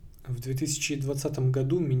В 2020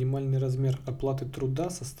 году минимальный размер оплаты труда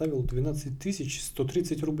составил 12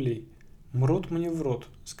 130 рублей. «Мрот мне в рот»,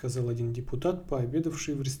 — сказал один депутат,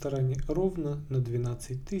 пообедавший в ресторане, ровно на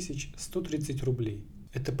 12 130 рублей.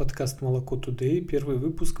 Это подкаст «Молоко Today», первый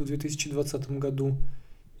выпуск в 2020 году.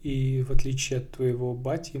 И в отличие от твоего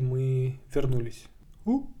бати, мы вернулись.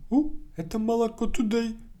 Это «Молоко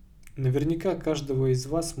Today». Наверняка каждого из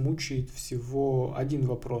вас мучает всего один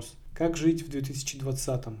вопрос. Как жить в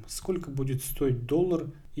 2020-м? Сколько будет стоить доллар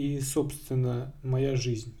и, собственно, моя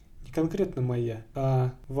жизнь? Не конкретно моя,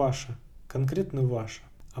 а ваша. Конкретно ваша.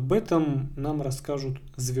 Об этом нам расскажут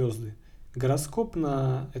звезды. Гороскоп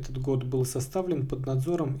на этот год был составлен под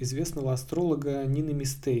надзором известного астролога Нины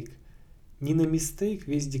Мистейк. Нина Мистейк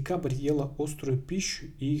весь декабрь ела острую пищу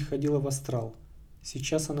и ходила в астрал.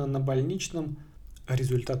 Сейчас она на больничном, а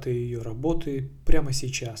результаты ее работы прямо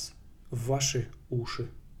сейчас, в ваши уши.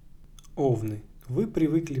 Овны, вы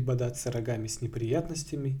привыкли бодаться рогами с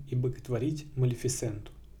неприятностями и боготворить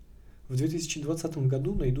Малефисенту. В 2020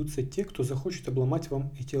 году найдутся те, кто захочет обломать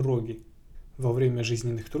вам эти роги. Во время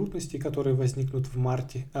жизненных трудностей, которые возникнут в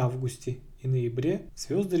марте, августе и ноябре,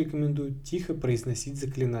 звезды рекомендуют тихо произносить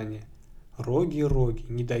заклинания. Роги, роги,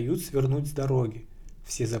 не дают свернуть с дороги.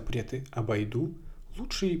 Все запреты обойду,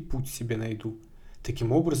 лучший путь себе найду.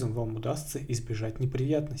 Таким образом вам удастся избежать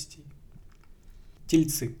неприятностей.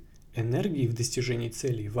 Тельцы. Энергии в достижении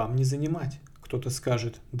целей вам не занимать. Кто-то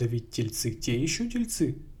скажет, да ведь тельцы те еще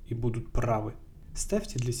тельцы, и будут правы.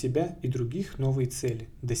 Ставьте для себя и других новые цели,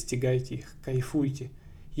 достигайте их, кайфуйте.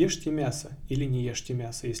 Ешьте мясо или не ешьте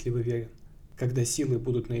мясо, если вы веган. Когда силы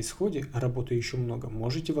будут на исходе, а работы еще много,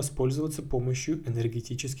 можете воспользоваться помощью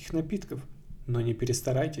энергетических напитков. Но не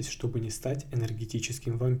перестарайтесь, чтобы не стать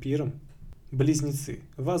энергетическим вампиром. Близнецы,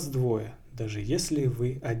 вас двое, даже если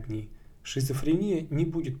вы одни. Шизофрения не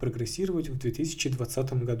будет прогрессировать в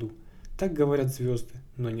 2020 году. Так говорят звезды,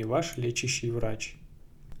 но не ваш лечащий врач.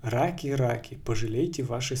 Раки, раки, пожалейте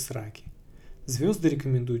ваши сраки. Звезды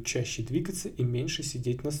рекомендуют чаще двигаться и меньше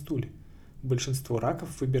сидеть на стуле. Большинство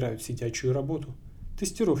раков выбирают сидячую работу.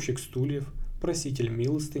 Тестировщик стульев, проситель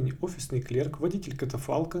милостыни, офисный клерк, водитель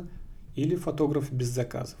катафалка или фотограф без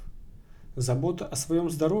заказов. Забота о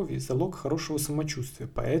своем здоровье – залог хорошего самочувствия,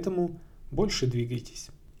 поэтому больше двигайтесь.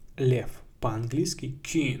 Лев, по-английски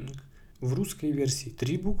king, в русской версии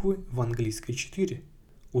 3 буквы, в английской 4.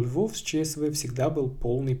 У львов с ЧСВ всегда был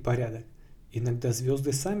полный порядок. Иногда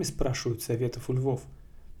звезды сами спрашивают советов у львов.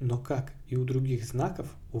 Но как и у других знаков,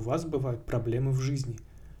 у вас бывают проблемы в жизни.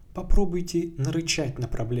 Попробуйте нарычать на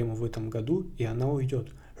проблему в этом году, и она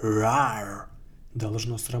уйдет. Рар!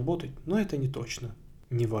 Должно сработать, но это не точно.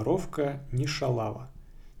 Ни воровка, ни шалава.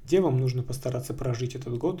 Девам нужно постараться прожить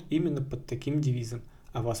этот год именно под таким девизом,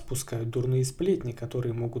 а вас пускают дурные сплетни,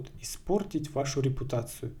 которые могут испортить вашу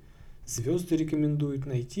репутацию. Звезды рекомендуют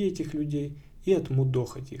найти этих людей и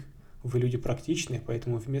отмудохать их. Вы люди практичные,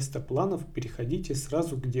 поэтому вместо планов переходите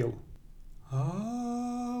сразу к делу.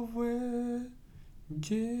 Аве,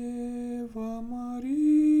 Дева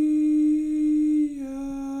Мария.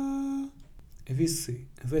 Весы.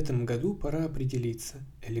 В этом году пора определиться,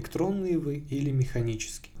 электронные вы или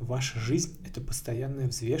механические. Ваша жизнь – это постоянное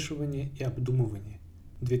взвешивание и обдумывание.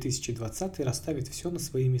 2020 расставит все на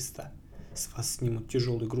свои места. С вас снимут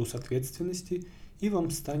тяжелый груз ответственности, и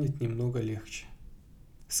вам станет немного легче.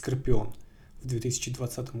 Скорпион. В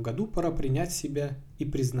 2020 году пора принять себя и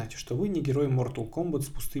признать, что вы не герой Mortal Kombat с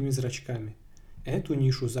пустыми зрачками. Эту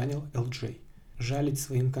нишу занял LJ. Жалить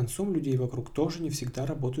своим концом людей вокруг тоже не всегда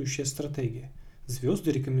работающая стратегия.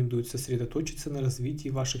 Звезды рекомендуют сосредоточиться на развитии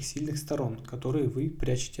ваших сильных сторон, которые вы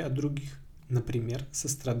прячете от других. Например,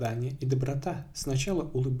 сострадание и доброта. Сначала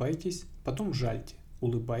улыбайтесь, потом жальте.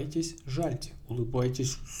 Улыбайтесь, жальте.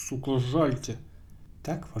 Улыбайтесь, сука, жальте.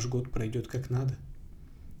 Так ваш год пройдет как надо.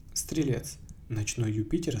 Стрелец. Ночной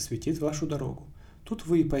Юпитер осветит вашу дорогу. Тут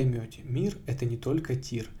вы и поймете, мир – это не только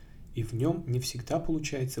тир, и в нем не всегда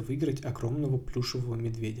получается выиграть огромного плюшевого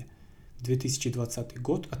медведя. 2020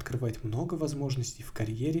 год открывает много возможностей в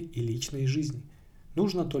карьере и личной жизни.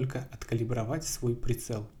 Нужно только откалибровать свой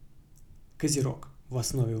прицел. Козерог. В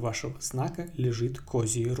основе вашего знака лежит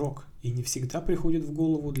козий рог, и не всегда приходит в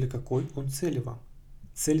голову, для какой он цели вам.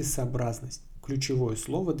 Целесообразность. Ключевое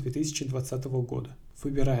слово 2020 года.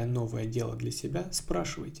 Выбирая новое дело для себя,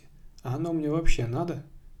 спрашивайте, а оно мне вообще надо?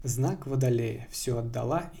 Знак Водолея. Все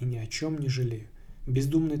отдала и ни о чем не жалею.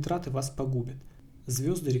 Бездумные траты вас погубят.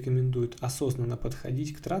 Звезды рекомендуют осознанно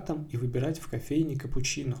подходить к тратам и выбирать в кофейне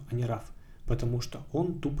капучино, а не раф, потому что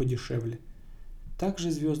он тупо дешевле.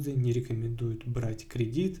 Также звезды не рекомендуют брать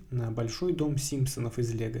кредит на большой дом Симпсонов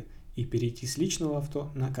из Лего и перейти с личного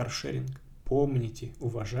авто на каршеринг. Помните,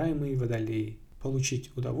 уважаемые водолеи,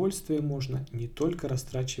 получить удовольствие можно не только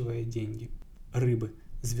растрачивая деньги. Рыбы.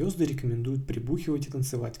 Звезды рекомендуют прибухивать и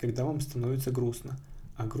танцевать, когда вам становится грустно,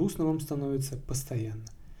 а грустно вам становится постоянно.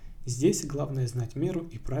 Здесь главное знать меру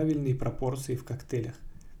и правильные пропорции в коктейлях.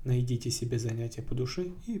 Найдите себе занятие по душе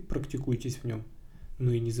и практикуйтесь в нем.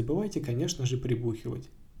 Ну и не забывайте, конечно же, прибухивать.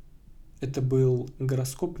 Это был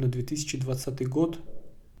гороскоп на 2020 год.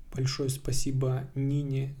 Большое спасибо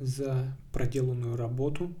Нине за проделанную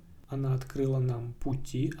работу. Она открыла нам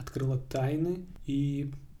пути, открыла тайны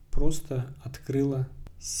и просто открыла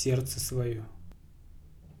сердце свое.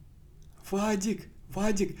 Вадик,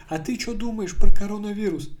 а ты что думаешь про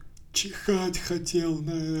коронавирус? Чихать хотел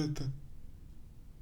на это.